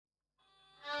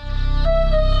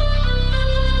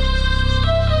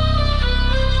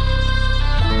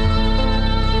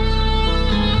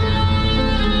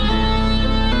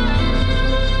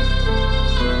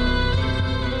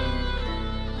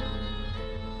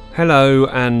Hello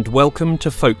and welcome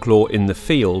to Folklore in the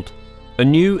Field, a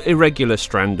new irregular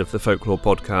strand of the Folklore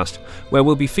podcast where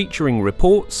we'll be featuring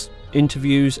reports,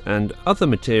 interviews and other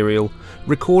material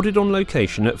recorded on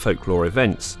location at folklore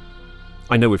events.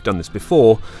 I know we've done this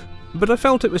before, but I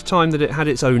felt it was time that it had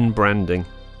its own branding.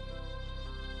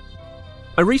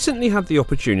 I recently had the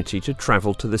opportunity to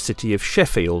travel to the city of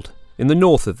Sheffield in the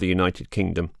north of the United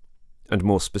Kingdom, and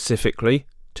more specifically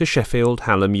to Sheffield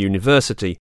Hallam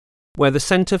University, where the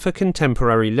Centre for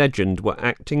Contemporary Legend were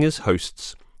acting as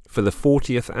hosts for the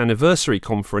 40th anniversary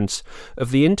conference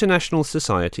of the International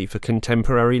Society for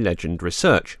Contemporary Legend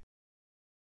Research.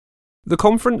 The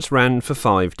conference ran for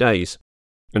 5 days,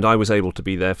 and I was able to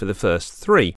be there for the first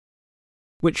 3,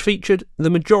 which featured the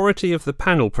majority of the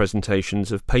panel presentations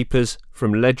of papers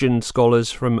from legend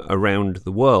scholars from around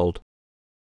the world.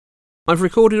 I've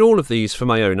recorded all of these for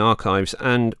my own archives,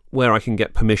 and where I can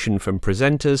get permission from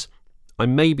presenters, I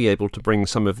may be able to bring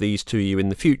some of these to you in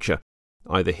the future,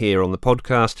 either here on the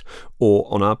podcast or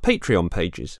on our Patreon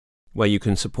pages, where you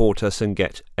can support us and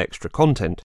get extra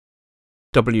content.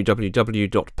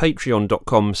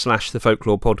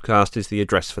 www.patreon.com/thefolklorepodcast is the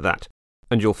address for that,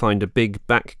 and you'll find a big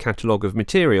back catalogue of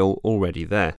material already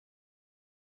there.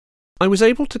 I was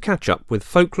able to catch up with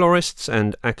folklorists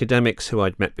and academics who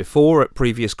I'd met before at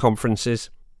previous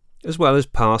conferences, as well as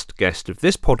past guest of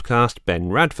this podcast, Ben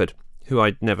Radford, who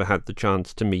I'd never had the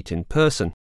chance to meet in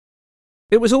person.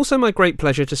 It was also my great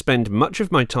pleasure to spend much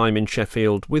of my time in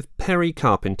Sheffield with Perry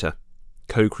Carpenter,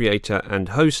 co-creator and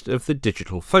host of the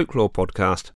Digital Folklore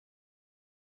podcast.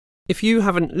 If you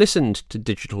haven't listened to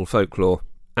Digital Folklore,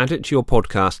 add it to your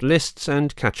podcast lists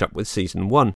and catch up with Season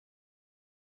 1.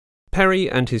 Perry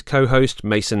and his co-host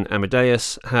Mason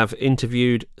Amadeus have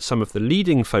interviewed some of the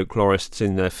leading folklorists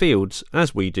in their fields,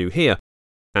 as we do here,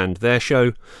 and their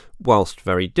show, whilst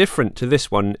very different to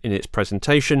this one in its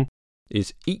presentation,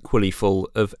 is equally full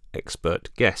of expert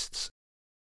guests.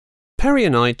 Perry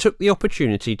and I took the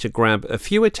opportunity to grab a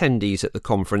few attendees at the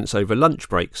conference over lunch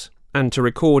breaks, and to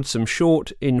record some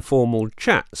short, informal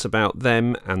chats about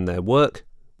them and their work,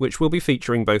 which we'll be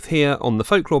featuring both here on the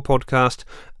Folklore podcast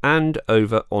and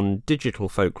over on Digital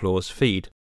Folklore's feed.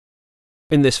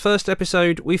 In this first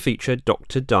episode, we feature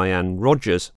Dr. Diane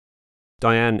Rodgers.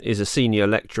 Diane is a senior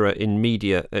lecturer in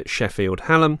media at Sheffield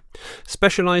Hallam,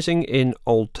 specialising in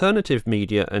alternative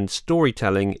media and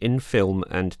storytelling in film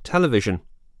and television,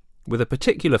 with a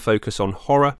particular focus on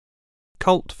horror,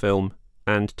 cult film,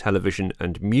 and television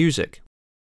and music.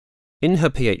 In her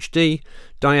PhD,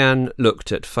 Diane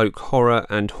looked at folk horror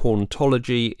and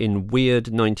hauntology in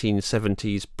weird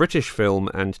 1970s British film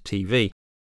and TV,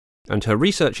 and her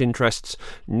research interests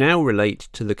now relate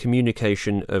to the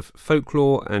communication of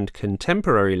folklore and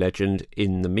contemporary legend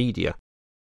in the media.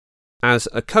 As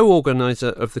a co-organiser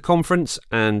of the conference,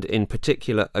 and in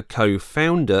particular a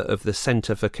co-founder of the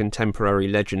Centre for Contemporary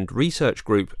Legend Research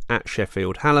Group at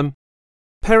Sheffield Hallam,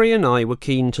 Perry and I were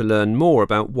keen to learn more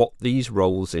about what these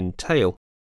roles entail.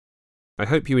 I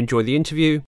hope you enjoy the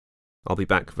interview. I'll be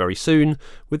back very soon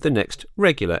with the next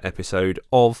regular episode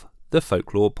of the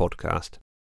Folklore podcast.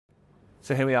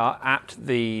 So here we are at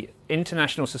the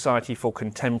International Society for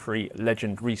Contemporary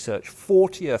Legend Research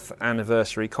 40th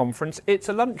anniversary conference. It's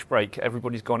a lunch break.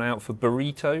 Everybody's gone out for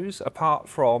burritos, apart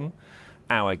from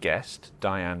our guest,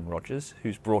 Diane Rodgers,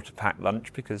 who's brought a packed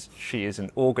lunch because she is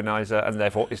an organiser and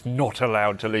therefore is not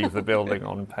allowed to leave the building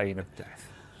on pain of death.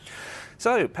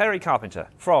 So, Perry Carpenter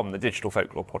from the Digital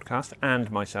Folklore podcast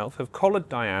and myself have collared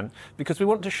Diane because we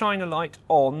want to shine a light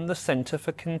on the Centre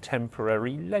for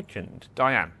Contemporary Legend.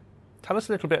 Diane, tell us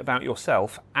a little bit about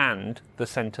yourself and the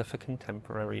Centre for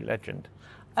Contemporary Legend.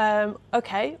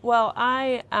 Okay, well,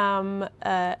 I am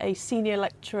a senior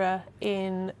lecturer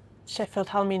in Sheffield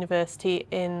Hallam University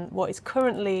in what is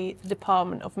currently the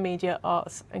Department of Media,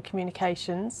 Arts and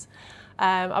Communications.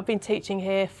 I've been teaching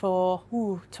here for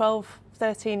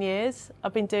 13 years.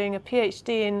 I've been doing a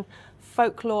PhD in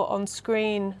folklore on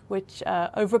screen, which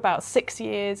over about 6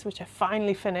 years, which I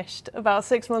finally finished about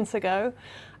 6 months ago.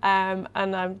 And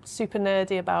I'm super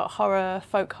nerdy about horror,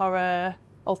 folk horror,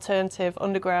 alternative,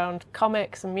 underground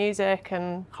comics and music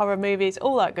and horror movies,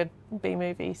 all that good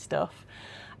B-movie stuff.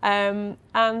 And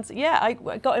yeah, I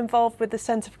got involved with the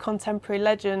Centre for Contemporary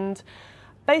Legend.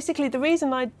 Basically, the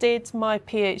reason I did my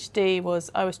PhD was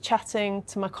I was chatting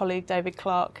to my colleague David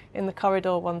Clark in the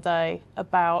corridor one day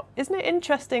about, isn't it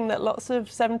interesting that lots of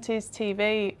 70s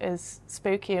TV is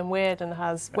spooky and weird and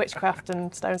has witchcraft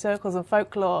and stone circles and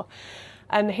folklore?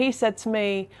 And he said to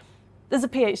me, there's a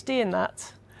PhD in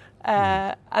that.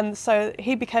 And so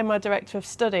he became my director of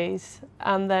studies,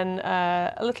 and then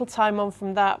a little time on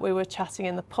from that we were chatting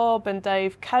in the pub, and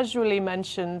Dave casually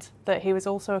mentioned that he was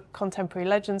also a contemporary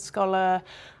legend scholar,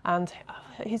 and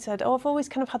he said, I've always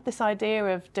kind of had this idea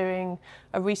of doing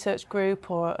a research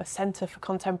group or a centre for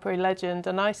contemporary legend.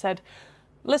 And I said,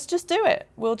 let's just do it.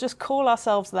 We'll just call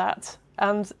ourselves that,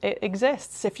 and it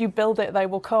exists. If you build it, they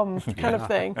will come, kind of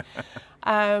thing.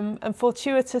 And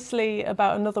fortuitously,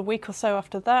 about another week or so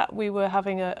after that, we were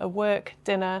having a work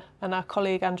dinner, and our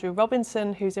colleague Andrew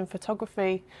Robinson, who's in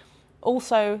photography,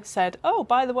 also said, oh,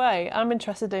 by the way, I'm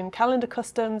interested in calendar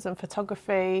customs and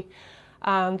photography,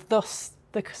 and thus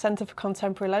the Centre for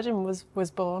Contemporary Legend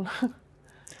was born.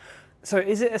 So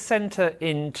is it a centre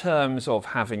in terms of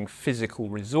having physical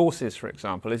resources, for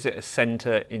example? Is it a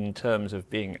centre in terms of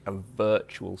being a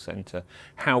virtual centre?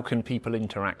 How can people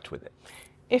interact with it?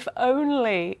 If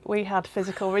only we had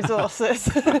physical resources.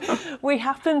 We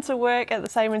happen to work at the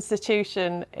same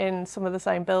institution in some of the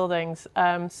same buildings,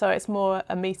 so it's more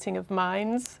a meeting of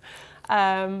minds.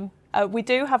 We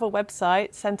do have a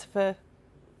website, Centre for,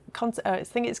 I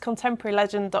think it's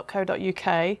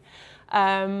contemporarylegend.co.uk,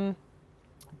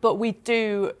 but we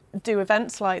do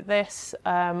events like this.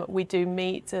 We do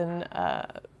meet and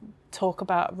talk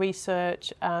about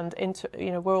research, and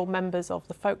we're all members of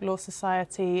the Folklore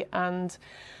Society and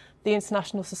the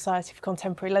International Society for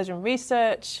Contemporary Legend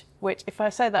Research, which, if I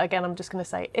say that again, I'm just going to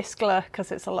say ISCLA because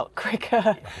it's a lot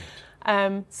quicker.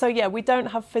 So yeah, we don't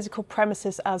have physical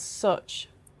premises as such,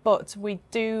 but we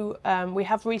do. We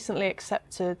have recently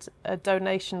accepted a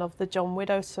donation of the John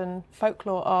Widdowson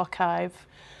Folklore Archive,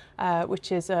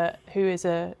 which is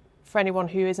for anyone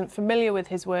who isn't familiar with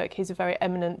his work, he's a very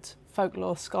eminent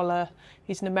folklore scholar.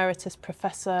 He's an emeritus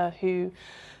professor who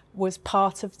was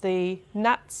part of the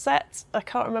NAT set. I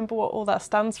can't remember what all that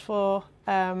stands for,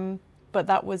 but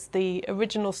that was the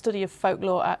original study of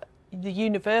folklore at the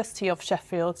University of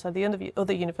Sheffield, so the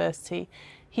other university.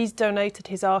 He's donated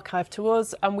his archive to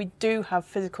us, and we do have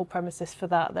physical premises for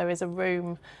that. There is a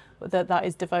room that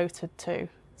is devoted to.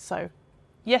 So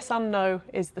yes and no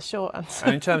is the short answer.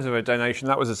 And in terms of a donation,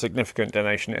 that was a significant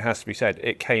donation, it has to be said.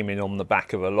 It came in on the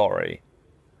back of a lorry,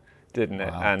 didn't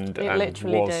it? Wow. And it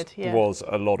literally did, yeah. Was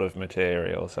a lot of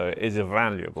material, so it is a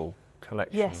valuable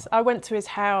collection. Yes, I went to his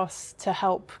house to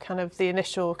help kind of the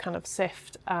initial kind of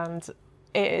sift, and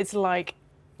it is like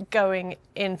going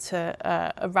into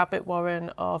a rabbit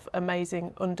warren of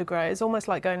amazing undergrowth. It's almost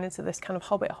like going into this kind of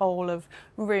hobbit hole of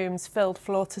rooms filled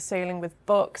floor to ceiling with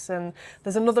books, and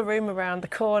there's another room around the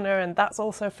corner and that's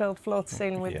also filled floor to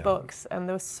ceiling with books, and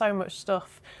there was so much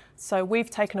stuff. So we've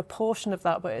taken a portion of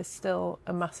that, but it's still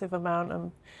a massive amount,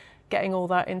 and getting all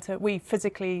that into, we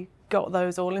physically got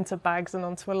those all into bags and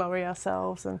onto a lorry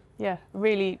ourselves, and yeah,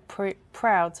 really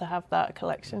proud to have that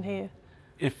collection here.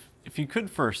 If you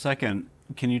could for a second,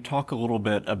 can you talk a little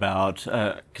bit about,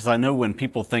 because I know when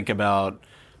people think about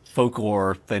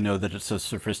folklore, they know that it's a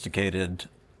sophisticated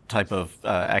type of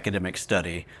academic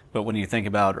study, but when you think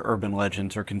about urban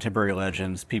legends or contemporary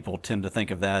legends, people tend to think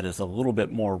of that as a little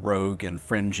bit more rogue and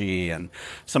fringy, and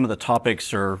some of the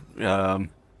topics are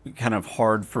kind of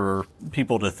hard for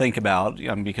people to think about,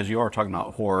 because you are talking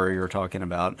about horror, you're talking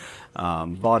about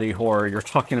body horror, you're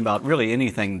talking about really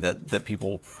anything that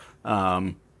people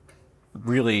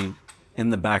really in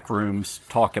the back rooms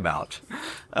talk about.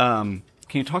 Can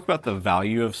you talk about the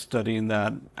value of studying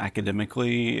that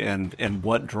academically and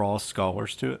what draws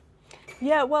scholars to it?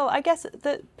 Yeah, well, I guess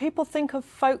that people think of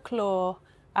folklore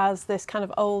as this kind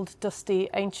of old, dusty,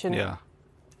 ancient,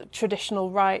 traditional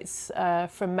rites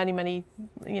from many,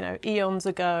 eons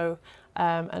ago,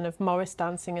 and of Morris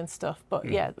dancing and stuff. But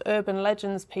yeah, urban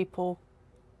legends, people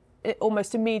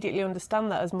almost immediately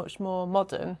understand that as much more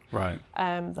modern. Right.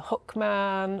 The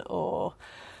Hookman, or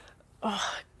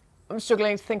I'm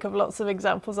struggling to think of lots of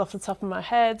examples off the top of my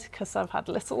head because I've had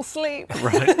little sleep.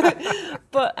 Right.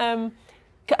 But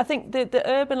I think the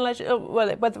urban legend,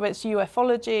 well, whether it's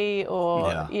ufology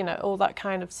or all that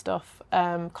kind of stuff,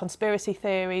 conspiracy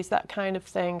theories, that kind of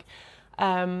thing,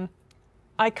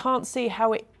 I can't see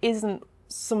how it isn't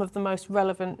some of the most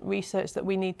relevant research that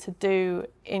we need to do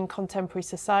in contemporary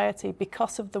society,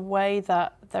 because of the way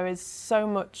that there is so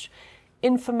much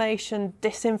information,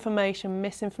 disinformation,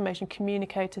 misinformation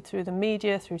communicated through the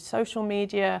media, through social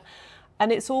media,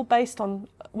 and it's all based on,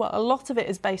 well, a lot of it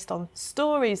is based on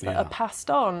stories that are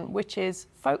passed on, which is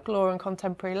folklore and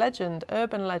contemporary legend,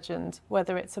 urban legend,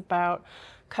 whether it's about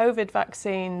COVID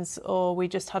vaccines, or we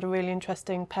just had a really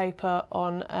interesting paper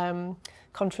on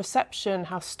contraception,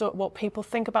 what people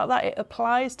think about that. It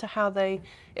applies to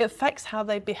it affects how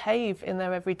they behave in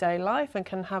their everyday life and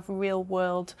can have real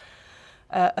world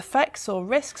effects or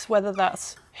risks, whether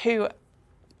that's who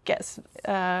gets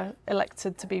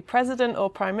elected to be president or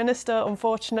prime minister,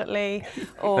 unfortunately,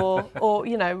 or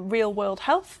real world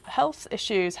health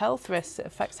issues, health risks. It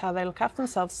affects how they look after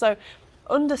themselves. So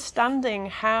understanding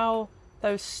how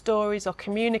those stories are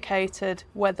communicated,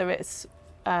 whether it's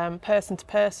person to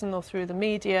person or through the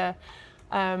media,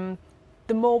 the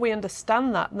more we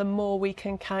understand that, the more we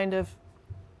can kind of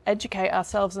educate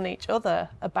ourselves and each other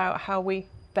about how we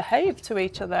behave to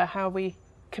each other, how we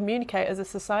communicate as a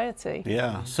society.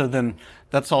 Yeah, so then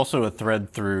that's also a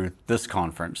thread through this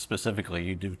conference specifically.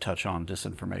 You do touch on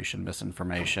disinformation,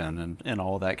 misinformation, and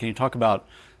all that. Can you talk about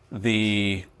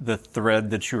the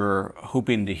thread that you're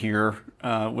hoping to hear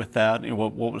with that?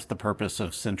 What was the purpose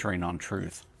of centering on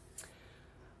truth?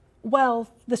 Well,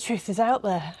 the truth is out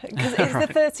there, because it's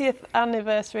the 30th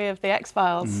anniversary of the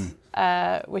X-Files,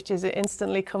 which it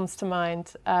instantly comes to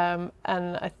mind, and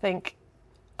I think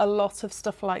a lot of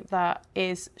stuff like that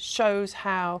shows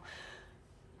how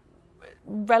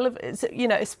relevant,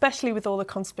 especially with all the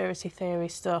conspiracy theory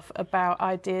stuff about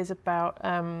ideas about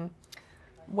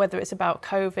whether it's about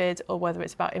COVID or whether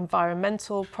it's about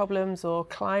environmental problems or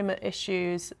climate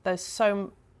issues. There's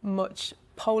so much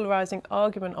polarizing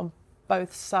argument on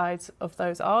both sides of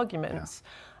those arguments.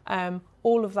 Yeah.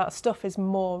 All of that stuff is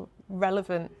more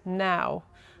relevant now.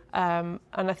 And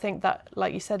I think that,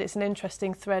 like you said, it's an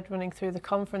interesting thread running through the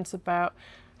conference about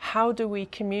how do we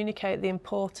communicate the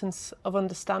importance of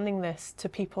understanding this to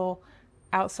people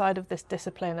outside of this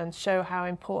discipline and show how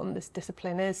important this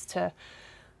discipline is to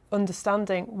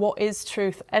understanding what is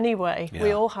truth anyway. Yeah.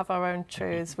 We all have our own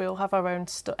truths. We all have our own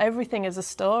everything is a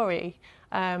story.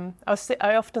 I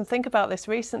often think about this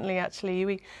recently,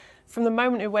 actually. From the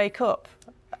moment you wake up,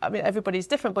 I mean, everybody's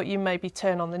different, but you maybe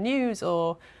turn on the news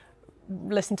or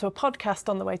listen to a podcast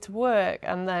on the way to work,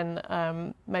 and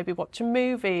then maybe watch a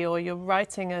movie, or you're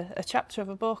writing a chapter of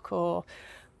a book, or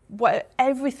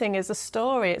everything is a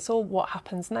story. It's all what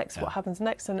happens next, what happens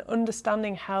next, and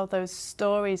understanding how those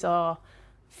stories are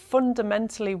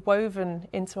fundamentally woven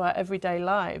into our everyday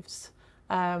lives.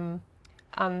 And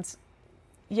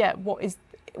yeah, what is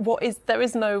there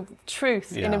is no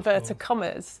truth in inverted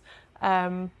commas.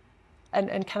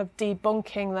 And kind of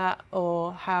debunking that,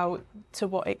 or how, to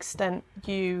what extent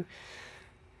you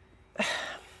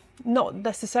not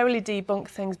necessarily debunk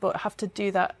things, but have to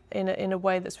do that in a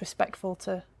way that's respectful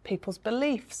to people's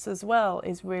beliefs as well,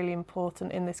 is really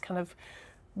important in this kind of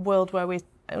world where we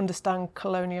understand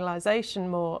colonialization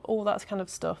more, all that kind of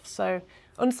stuff. So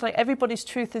honestly, everybody's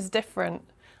truth is different,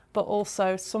 but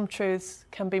also some truths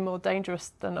can be more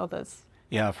dangerous than others.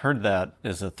 Yeah, I've heard that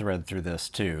as a thread through this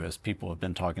too, as people have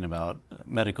been talking about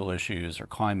medical issues or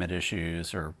climate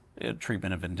issues or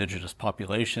treatment of indigenous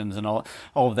populations, and all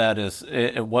of that is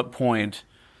at what point,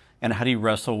 and how do you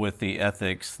wrestle with the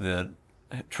ethics that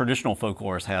traditional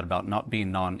folklore has had about not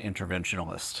being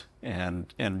non-interventionist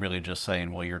and really just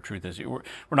saying, well, your truth is, we're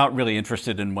not really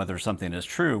interested in whether something is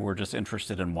true, we're just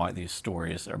interested in why these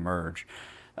stories emerge.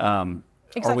 Exactly.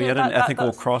 Are we at an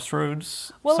ethical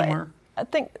crossroads somewhere? I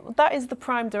think that is the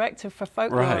prime directive for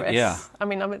folklorists. Right, yeah. I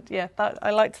mean,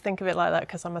 I like to think of it like that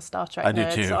because I'm a Star Trek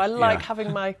nerd. Do too. So I like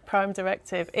having my prime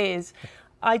directive is,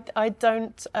 I'm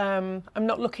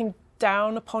not looking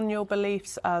down upon your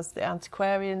beliefs as the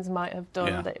antiquarians might have done.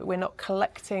 Yeah. That we're not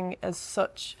collecting as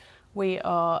such. We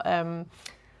are.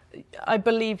 I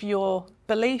believe your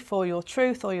belief or your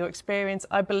truth or your experience.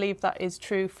 I believe that is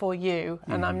true for you,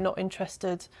 and I'm not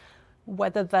interested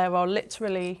whether there are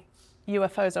literally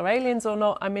UFOs or aliens or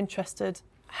not. I'm interested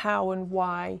how and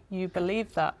why you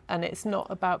believe that, and it's not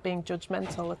about being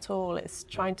judgmental at all. It's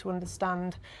trying to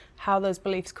understand how those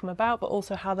beliefs come about, but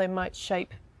also how they might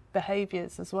shape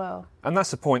behaviours as well. And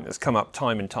that's a point that's come up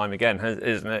time and time again,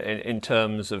 isn't it, in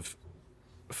terms of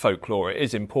folklore. It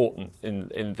is important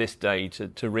in this day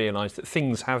to realise that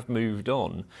things have moved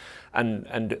on,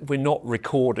 and we're not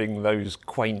recording those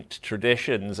quaint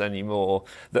traditions anymore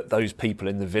that those people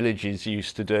in the villages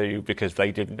used to do because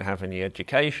they didn't have any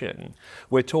education.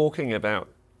 We're talking about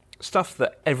stuff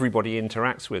that everybody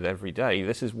interacts with every day.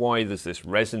 This is why there's this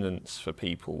resonance for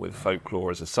people with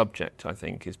folklore as a subject, I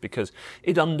think, is because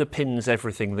it underpins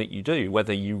everything that you do,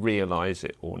 whether you realise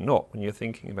it or not when you're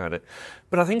thinking about it.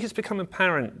 But I think it's become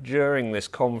apparent during this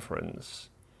conference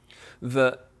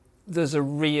that there's a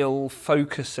real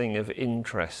focusing of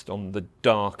interest on the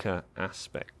darker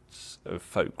aspects of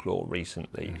folklore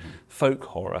recently. Folk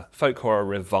horror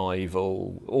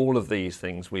revival, all of these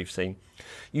things we've seen.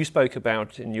 You spoke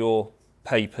about in your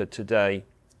paper today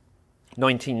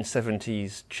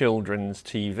 1970s children's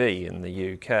TV in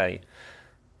the UK.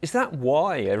 Is that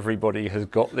why everybody has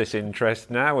got this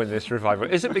interest now in this revival?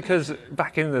 Is it because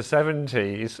back in the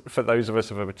 70s, for those of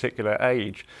us of a particular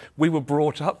age, we were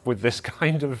brought up with this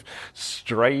kind of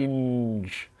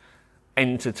strange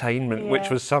entertainment, which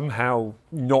was somehow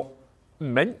not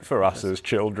meant for us as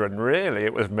children, really?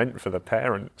 It was meant for the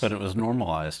parents. But it was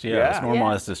normalized, It's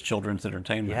normalized as children's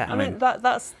entertainment. Yeah. I mean,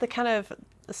 that's the kind of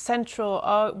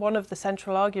one of the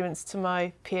central arguments to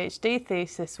my PhD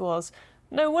thesis was,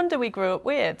 no wonder we grew up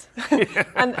weird.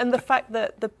 and the fact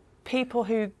that the people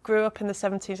who grew up in the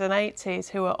 70s and 80s,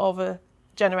 who are of a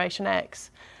Generation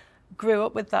X, grew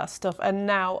up with that stuff and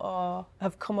now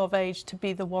have come of age to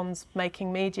be the ones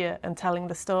making media and telling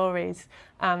the stories.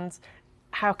 And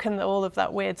how can all of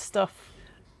that weird stuff,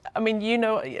 I mean,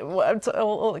 all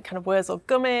the kind of Wurzel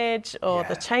Gummidge or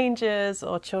The Changes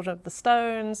or Children of the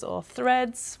Stones or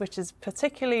Threads, which is a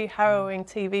particularly harrowing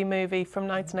TV movie from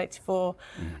 1984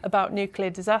 about nuclear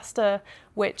disaster,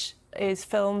 which is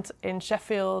filmed in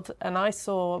Sheffield, and I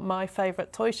saw my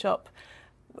favourite toy shop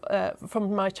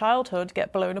from my childhood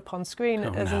get blown up on screen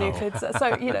as a nuclear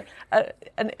disaster. So,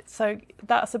 and so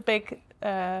that's a big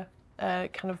kind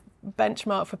of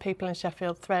benchmark for people in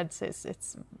Sheffield. Threads,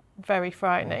 it's very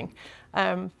frightening.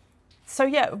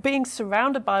 So being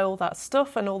surrounded by all that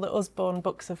stuff and all the Usborne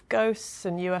books of ghosts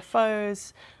and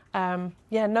UFOs,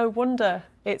 no wonder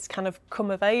it's kind of come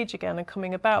of age again and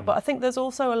coming about. But I think there's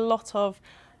also a lot of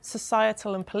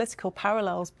societal and political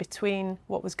parallels between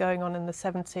what was going on in the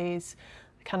 70s,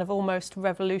 kind of almost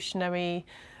revolutionary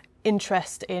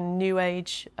interest in New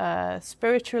Age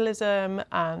spiritualism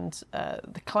and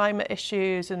the climate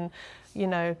issues and,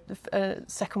 the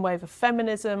second wave of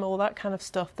feminism, all that kind of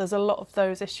stuff. There's a lot of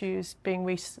those issues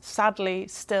being sadly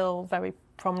still very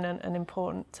prominent and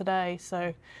important today.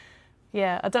 So,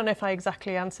 I don't know if I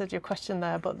exactly answered your question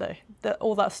there, but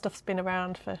all that stuff's been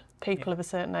around for people of a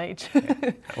certain age.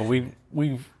 Well,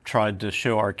 we've tried to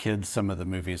show our kids some of the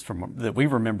movies that we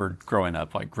remembered growing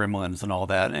up, like Gremlins and all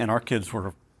that, and our kids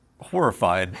were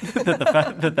horrified that the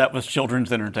fact that was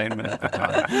children's entertainment at the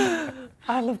time.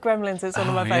 I love Gremlins. It's one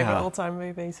of my favourite all-time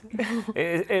movies.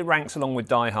 It ranks along with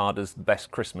Die Hard as the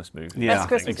best Christmas movie. Yeah, best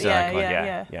Christmas, exactly.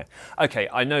 Yeah. Okay,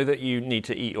 I know that you need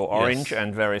to eat your orange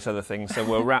and various other things, so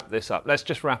we'll wrap this up. Let's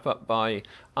just wrap up by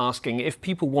asking if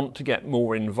people want to get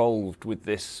more involved with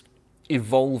this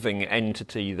evolving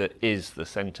entity that is the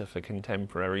Centre for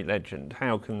Contemporary Legend,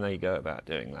 how can they go about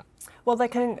doing that? Well, they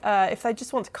can, if they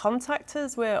just want to contact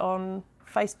us, we're on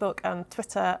Facebook and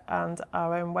Twitter and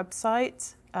our own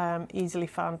website, easily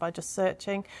found by just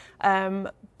searching.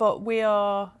 But we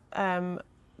are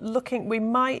we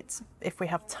might, if we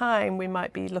have time, we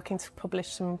might be looking to publish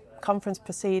some conference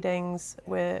proceedings.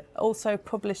 We're also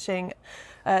publishing,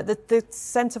 the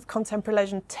Centre for Contemporary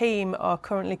Legend team are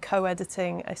currently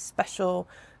co-editing a special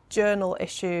journal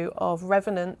issue of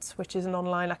Revenant, which is an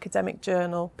online academic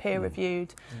journal,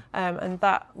 peer-reviewed, and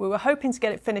that we were hoping to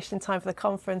get it finished in time for the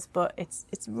conference, but it's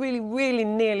really, really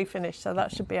nearly finished, so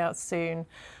that should be out soon.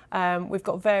 We've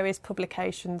got various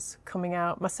publications coming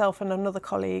out. Myself and another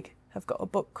colleague have got a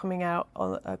book coming out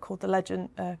on, called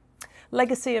The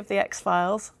Legacy of the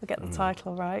X-Files, I get the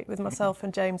title right, with myself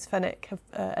and James Fennick have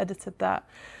edited that.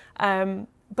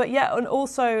 But and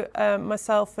also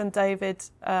myself and David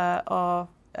are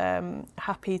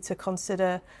happy to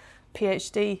consider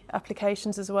PhD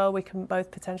applications as well. We can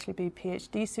both potentially be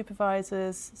PhD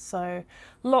supervisors, so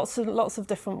lots of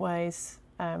different ways.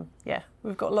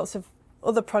 We've got lots of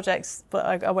other projects, but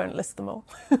I won't list them all.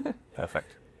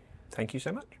 Perfect. Thank you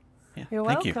so much. You're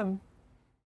welcome.